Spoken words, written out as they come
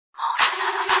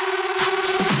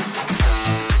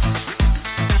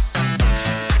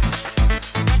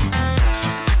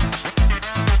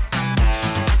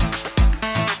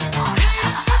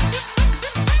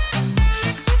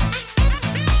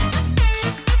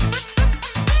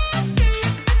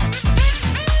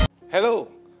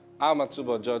I'm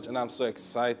Atubo George, and I'm so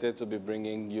excited to be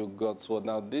bringing you God's Word.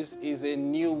 Now, this is a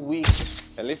new week.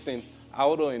 And listen, I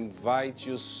want to invite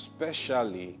you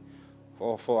specially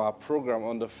for our program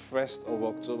on the 1st of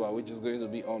October, which is going to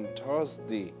be on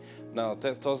Thursday. Now,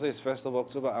 Thursday is 1st of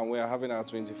October, and we are having our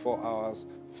 24 hours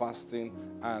fasting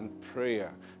and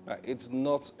prayer. Now, it's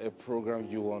not a program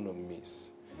you want to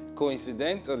miss.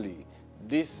 Coincidentally,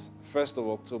 this 1st of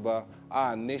October,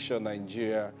 our nation,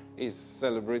 Nigeria, is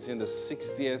celebrating the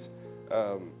 60th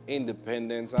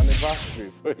independence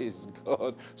anniversary. Praise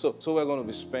God. So we're going to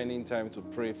be spending time to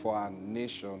pray for our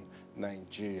nation,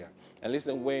 Nigeria. And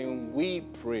listen, when we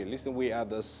pray, listen, we are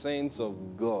the saints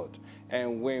of God.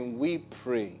 And when we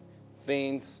pray,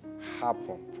 things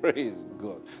happen. Praise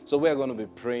God. So we're going to be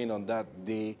praying on that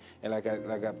day. And like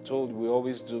I've told you, we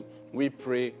always do, we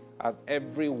pray at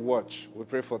every watch. We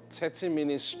pray for 30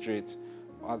 minutes straight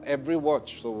on every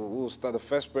watch. So we'll start, the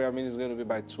first prayer meeting is going to be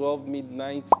by 12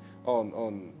 midnight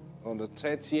on the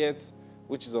 30th,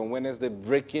 which is on Wednesday,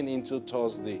 breaking into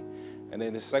Thursday. And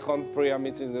then the second prayer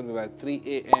meeting is going to be by 3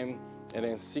 a.m. and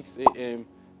then 6 a.m.,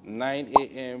 9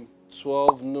 a.m.,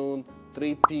 12 noon,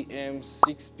 3 p.m.,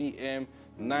 6 p.m.,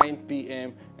 9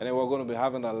 p.m. And then we're going to be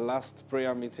having the last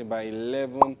prayer meeting by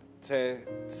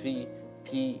 11:30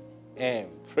 p.m.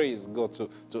 Praise God, to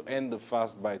end the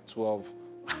fast by 12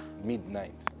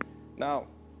 midnight. Now,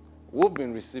 we've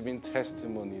been receiving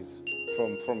testimonies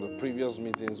from the previous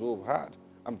meetings we've had.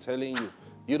 I'm telling you,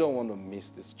 you don't want to miss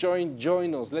this.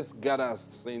 Join us. Let's gather as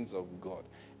saints of God,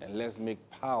 and let's make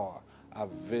power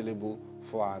available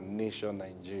for our nation,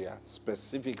 Nigeria,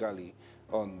 specifically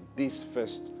on this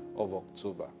 1st of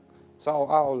October. So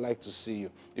I would like to see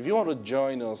you. If you want to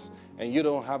join us and you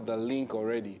don't have the link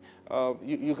already,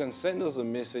 you can send us a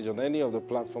message on any of the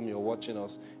platform you're watching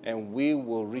us, and we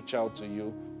will reach out to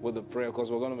you with the prayer,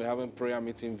 because we're going to be having prayer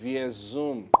meeting via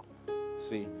Zoom.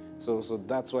 See, so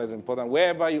that's why it's important.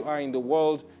 Wherever you are in the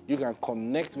world, you can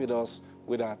connect with us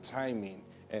with our timing,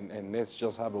 and let's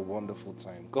just have a wonderful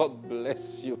time. God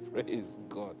bless you. Praise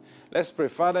God. Let's pray.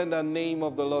 Father, in the name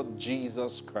of the Lord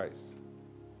Jesus Christ,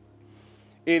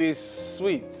 it is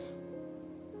sweet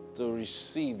to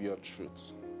receive your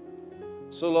truth.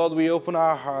 So, Lord, we open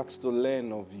our hearts to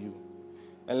learn of you,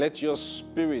 and let your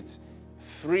Spirit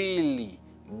freely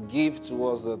give to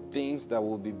us the things that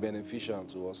will be beneficial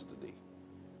to us today.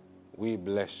 We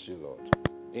bless you, Lord.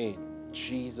 In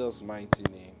Jesus' mighty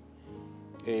name,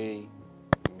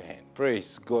 amen.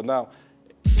 Praise God. Now,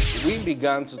 we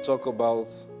began to talk about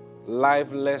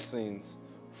life lessons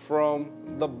from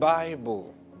the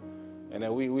Bible. And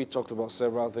then we talked about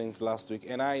several things last week.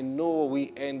 And I know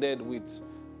we ended with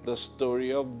the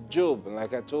story of Job. And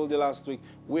like I told you last week,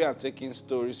 we are taking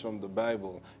stories from the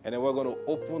Bible. And then we're going to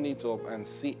open it up and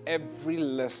see every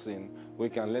lesson we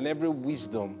can learn, every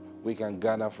wisdom we can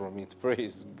garner from it.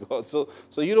 Praise God. So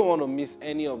you don't want to miss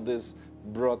any of this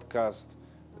broadcast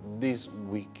this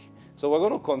week. So we're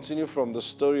going to continue from the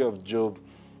story of Job.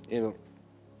 You know,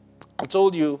 I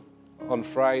told you on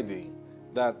Friday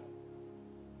that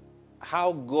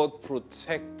how God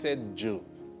protected Job.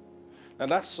 Now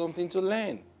that's something to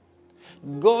learn.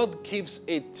 God keeps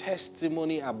a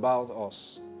testimony about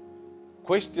us.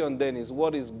 Question then is,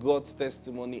 what is God's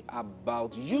testimony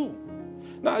about you?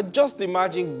 Now just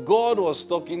imagine God was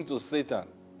talking to Satan.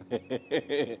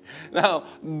 Now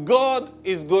God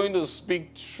is going to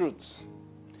speak truth,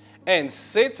 and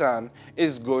Satan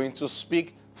is going to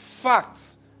speak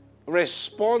facts,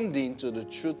 responding to the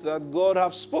truth that God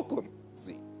has spoken.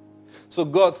 See? So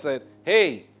God said,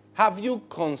 hey, have you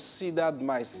considered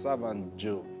my servant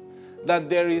Job, that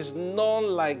there is none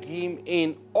like him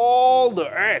in all the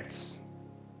earth,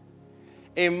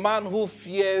 a man who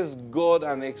fears God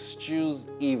and eschews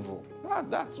evil?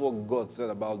 That's what God said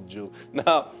about Job.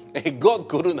 Now, God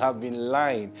couldn't have been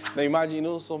lying. Now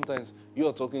imagine, sometimes you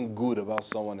are talking good about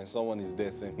someone and someone is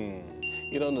there saying,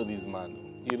 you don't know this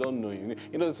man. You don't know him.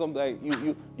 Sometimes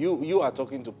you are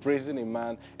talking to, praising a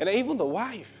man, and then even the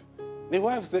wife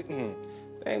said,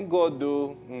 thank God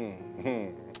though,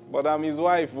 but I'm his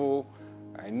wife,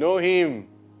 I know him.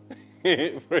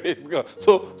 Praise God.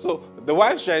 So the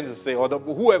wife's trying to say, or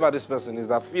whoever this person is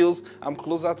that feels I'm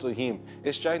closer to him,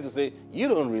 is trying to say, you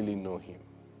don't really know him.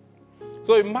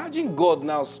 So imagine God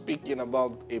now speaking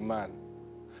about a man.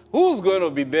 Who's going to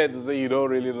be there to say you don't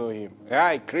really know him?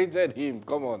 I created him.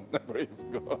 Come on. Praise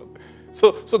God.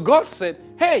 So God said,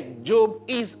 hey, Job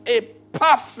is a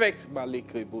perfect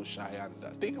Malekebo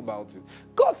Shayanda. Think about it.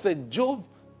 God said Job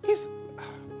is...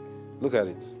 Look at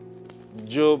it.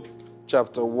 Job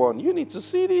chapter 1. You need to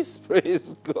see this.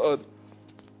 Praise God.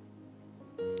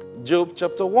 Job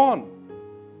chapter 1.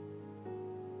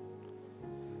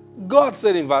 God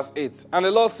said in verse 8, and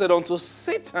the Lord said unto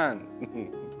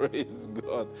Satan, praise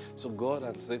God. So God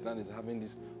and Satan is having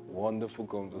this wonderful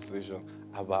conversation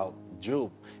about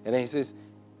Job. And then he says,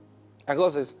 and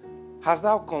God says, hast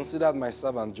thou considered my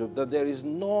servant Job, that there is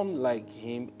none like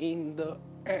him in the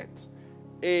earth,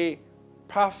 a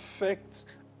perfect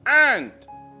and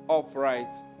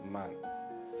upright man.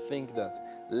 Think that.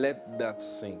 Let that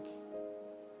sink.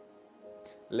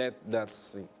 Let that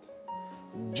sink.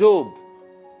 Job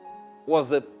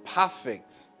was a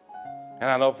perfect and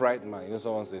an upright man. You know,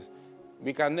 someone says,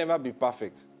 we can never be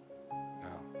perfect.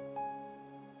 Now,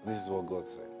 this is what God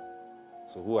said.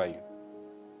 So who are you?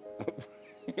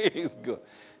 Praise God.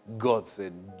 God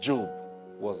said Job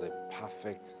was a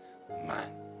perfect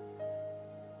man.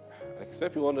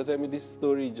 Except you want to tell me this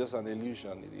story is just an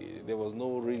illusion. There was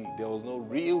no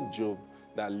real Job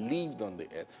that lived on the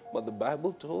earth. But the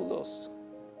Bible told us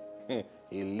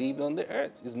he lived on the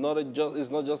earth. It's not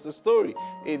just a story.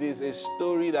 It is a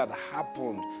story that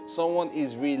happened. Someone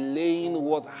is relaying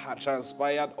what had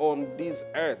transpired on this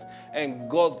earth. And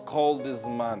God called this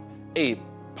man a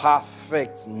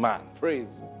perfect man.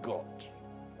 Praise God.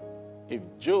 If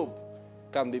Job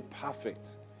can be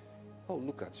perfect, oh,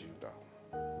 look at you now.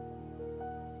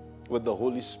 With the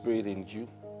Holy Spirit in you,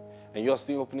 and you're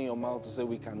still opening your mouth to say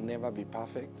we can never be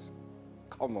perfect?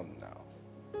 Come on now.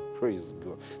 Praise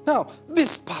God. Now,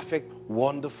 this perfect,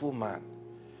 wonderful man,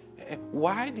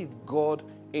 why did God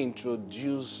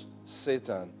introduce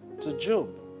Satan to Job?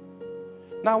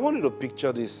 Now, I want you to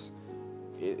picture this.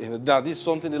 Now, this is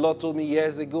something the Lord told me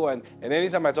years ago, and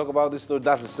anytime I talk about this story,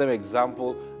 that's the same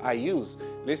example I use.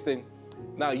 Listen,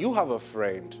 now you have a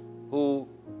friend who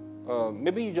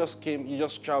maybe you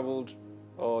just traveled,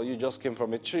 or you just came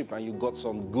from a trip and you got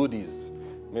some goodies,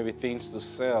 maybe things to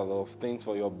sell or things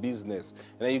for your business,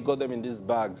 and then you got them in these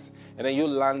bags, and then you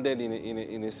landed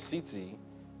in a city.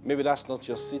 Maybe that's not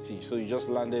your city, so you just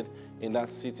landed in that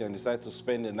city and decided to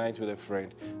spend the night with a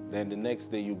friend. Then the next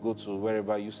day you go to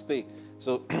wherever you stay.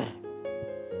 So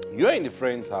you're in the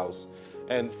friend's house,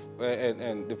 and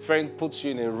the friend puts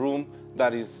you in a room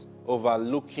that is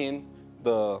overlooking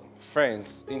the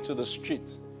fence into the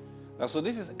street. Now, so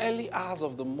this is early hours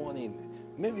of the morning,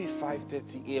 maybe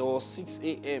 5:30 a.m. or 6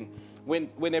 a.m.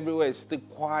 when everywhere is still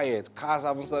quiet. Cars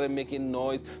haven't started making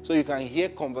noise, so you can hear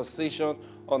conversation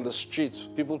on the street,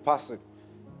 people passing.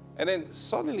 And then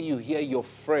suddenly you hear your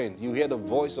friend, you hear the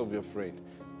voice of your friend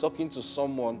talking to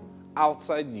someone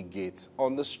outside the gate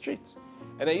on the street.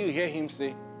 And then you hear him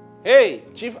say, "Hey,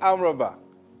 Chief Arm Robber,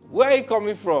 where are you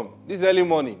coming from this early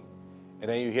morning?" And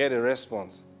then you hear the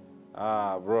response,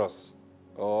 bros,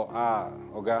 or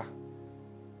Oga,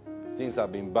 things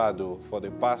have been bad though for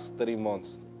the past 3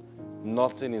 months.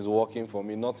 Nothing is working for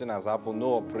me. Nothing has happened.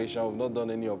 No operation. We've not done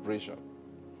any operation.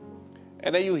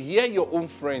 And then you hear your own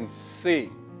friend say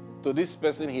to this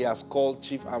person he has called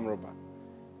Chief Arm Robber,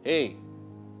 "Hey,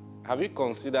 have you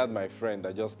considered my friend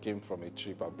that just came from a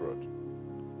trip abroad?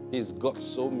 He's got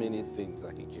so many things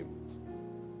that he came with."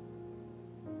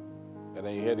 And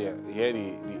then you hear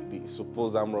the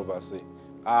supposed arm robber say,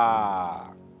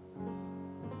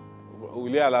 "Will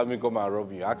you allow me to come and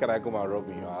rob you? How can I come and rob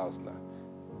you in your house now?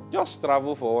 Just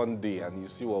travel for 1 day and you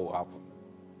see what will happen."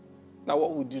 Now,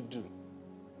 what would you do?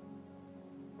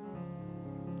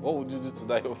 What would you do to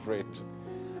that your friend?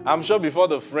 I'm sure before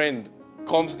the friend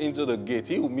comes into the gate,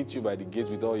 he will meet you by the gate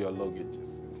with all your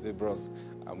luggages and say, "Bros,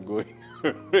 I'm going."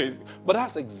 But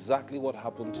that's exactly what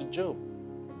happened to Job.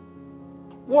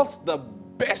 What's the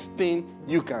best thing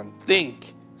you can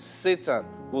think Satan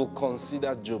will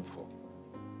consider Job for?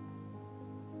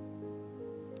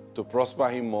 To prosper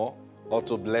him more or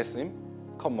to bless him?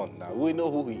 Come on now, we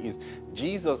know who he is.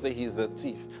 Jesus said he's a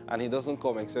thief and he doesn't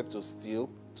come except to steal,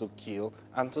 to kill,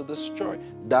 and to destroy.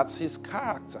 That's his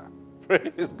character.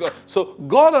 Praise God. So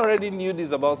God already knew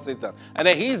this about Satan. And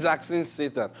then he's asking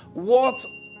Satan, what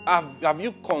have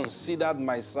you considered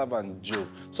my servant Job?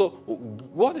 So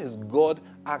what is God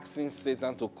asking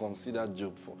Satan to consider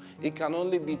Job for? It can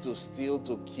only be to steal,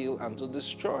 to kill, and to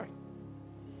destroy.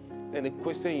 Then the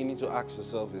question you need to ask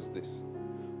yourself is this: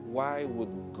 why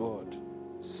would God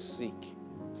seek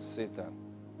Satan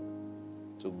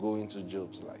to go into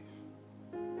Job's life?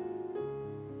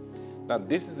 Now,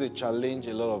 this is a challenge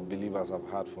a lot of believers have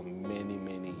had for many,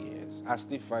 many years. I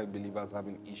still find believers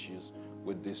having issues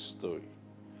with this story.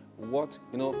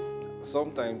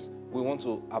 Sometimes we want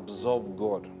to absolve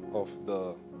God of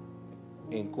the,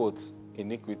 in quotes,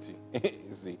 iniquity.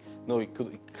 You see, no, it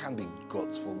can't be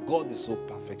God's fault. God is so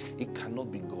perfect. It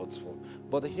cannot be God's fault.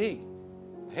 But hey,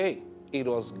 it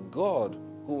was God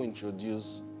who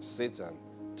introduced Satan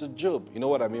to Job. You know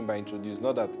what I mean by introduce?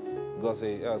 Not that God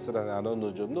said, Satan, I don't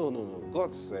know Job. No, no, no.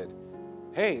 God said,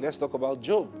 hey, let's talk about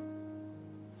Job.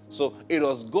 So it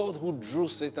was God who drew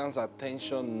Satan's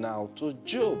attention now to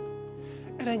Job.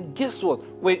 And then guess what?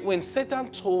 When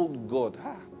Satan told God,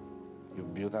 you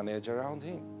built an edge around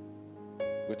him.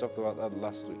 We talked about that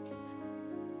last week.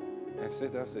 And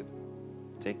Satan said,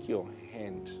 take your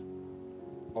hand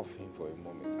off him for a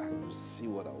moment and you see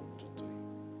what I will do to him.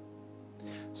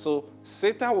 So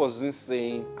Satan wasn't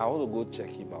saying, I want to go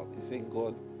check him out. He said,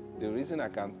 God, the reason I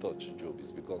can't touch Job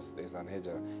is because there's an hedge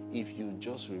around. If you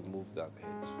just remove that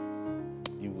hedge,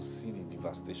 you will see the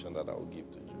devastation that I will give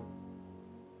to Job.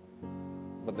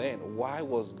 But then, why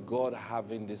was God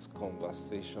having this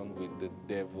conversation with the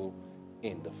devil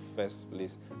in the first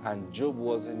place? And Job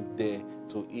wasn't there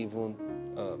to even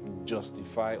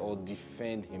justify or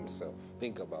defend himself.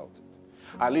 Think about it.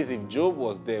 At least if Job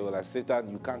was there, well, like,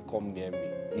 Satan, you can't come near me.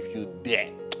 If you dare,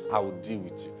 I will deal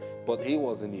with you. But he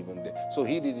wasn't even there. So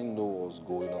he didn't know what was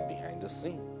going on behind the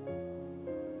scene.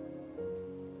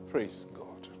 Praise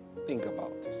God. Think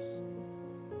about this.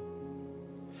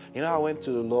 You know, I went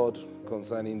to the Lord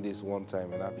concerning this one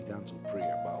time and I began to pray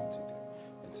about it.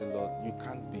 And said, Lord, you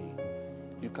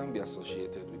can't be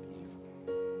associated with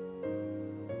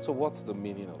evil. So what's the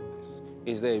meaning of this?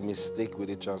 Is there a mistake with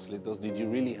the translators? Did you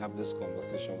really have this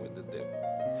conversation with the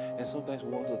devil? And sometimes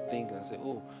we want to think and say,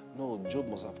 oh, no, Job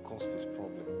must have caused this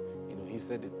problem. You know, he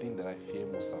said the thing that I fear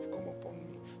must have come upon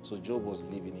me. So Job was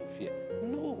living in fear.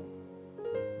 No,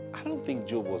 I don't think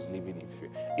Job was living in fear.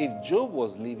 If Job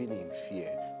was living in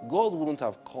fear, God wouldn't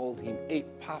have called him a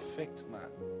perfect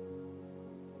man.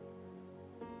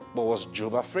 But was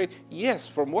Job afraid? Yes,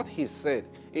 from what he said,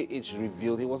 it's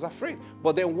revealed he was afraid.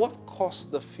 But then what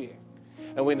caused the fear?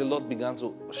 And when the Lord began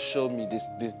to show me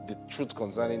the truth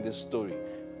concerning this story,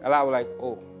 and I was like,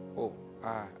 oh,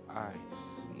 I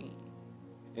see.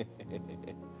 You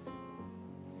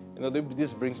know,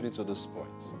 this brings me to this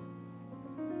point.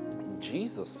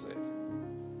 Jesus said,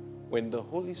 when the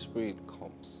Holy Spirit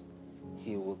comes,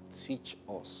 he will teach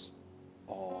us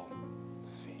all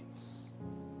things.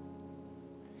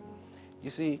 You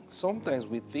see, sometimes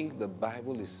we think the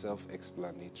Bible is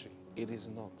self-explanatory. It is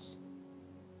not.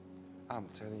 I'm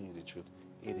telling you the truth.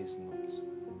 It is not.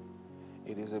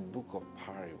 It is a book of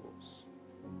parables.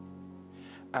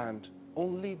 And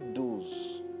only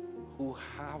those who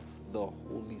have the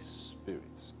Holy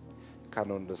Spirit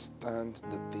can understand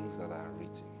the things that are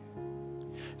written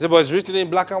here. You say, but it's written in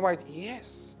black and white.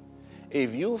 Yes.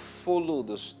 If you follow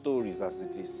the stories as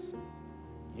it is,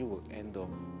 you will end up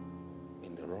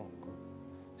in the wrong.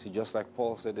 See, just like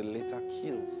Paul said, the letter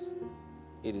kills.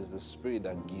 It is the Spirit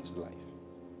that gives life.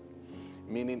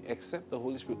 Meaning, except the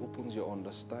Holy Spirit opens your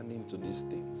understanding to these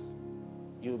things,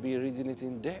 you'll be reading it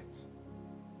in debt.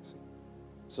 See?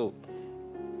 So,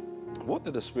 what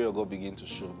did the Spirit of God begin to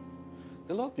show me?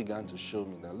 The Lord began to show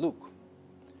me that, look,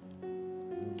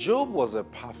 Job was a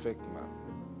perfect man.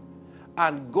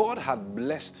 And God had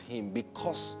blessed him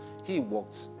because he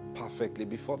walked perfectly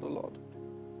before the Lord.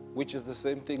 Which is the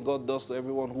same thing God does to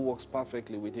everyone who walks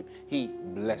perfectly with him. He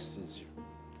blesses you.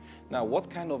 Now, what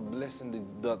kind of blessing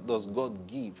does God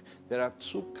give? There are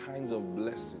two kinds of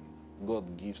blessing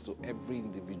God gives to every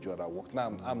individual that walks.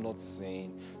 Now, I'm not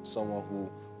saying someone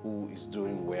who is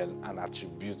doing well and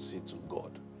attributes it to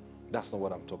God. That's not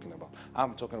what I'm talking about.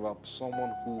 I'm talking about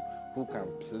someone who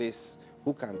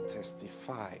can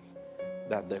testify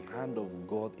that the hand of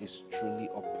God is truly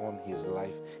upon his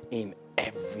life in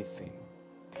everything.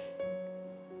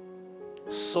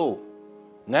 So,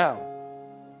 now,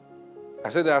 I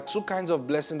said there are two kinds of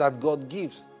blessing that God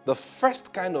gives. The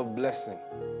first kind of blessing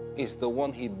is the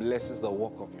one he blesses the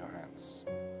work of your hands.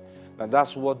 Now,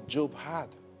 that's what Job had.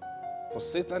 For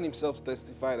Satan himself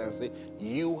testified and said,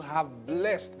 you have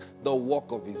blessed the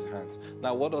work of his hands.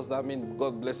 Now, what does that mean,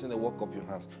 God blessing the work of your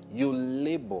hands? You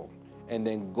labor, and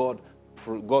then God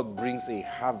brings a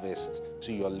harvest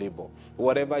to your labor.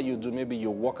 Whatever you do, maybe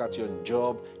you work at your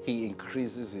job, he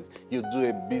increases it. You do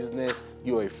a business,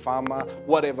 you're a farmer,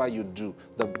 whatever you do,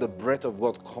 the breath of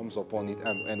God comes upon it.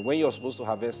 And when you're supposed to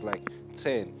harvest like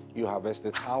 10, you harvest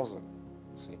 1,000.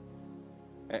 See?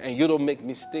 And you don't make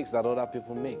mistakes that other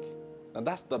people make. And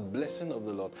that's the blessing of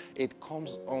the Lord. It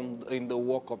comes in the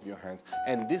work of your hands.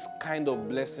 And this kind of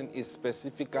blessing is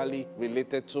specifically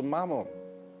related to mammon.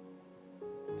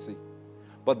 See?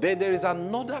 But then there is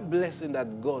another blessing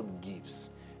that God gives.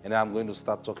 And I'm going to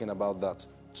start talking about that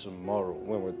tomorrow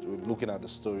when we're looking at the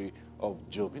story of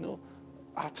Job. You know,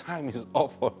 our time is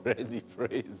up already,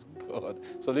 praise God.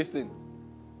 So listen,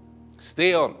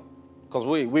 stay on, because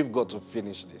we've got to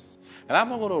finish this. And I'm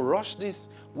not going to rush this.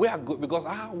 We are good because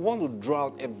I want to draw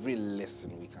out every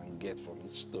lesson we can get from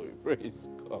each story. Praise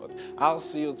God. I'll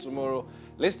see you tomorrow.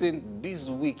 Listen, this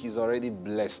week is already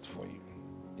blessed for you.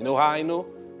 You know how I know?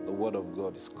 The word of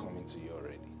God is coming to you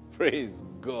already. Praise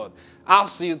God. I'll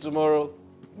see you tomorrow.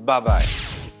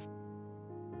 Bye-bye.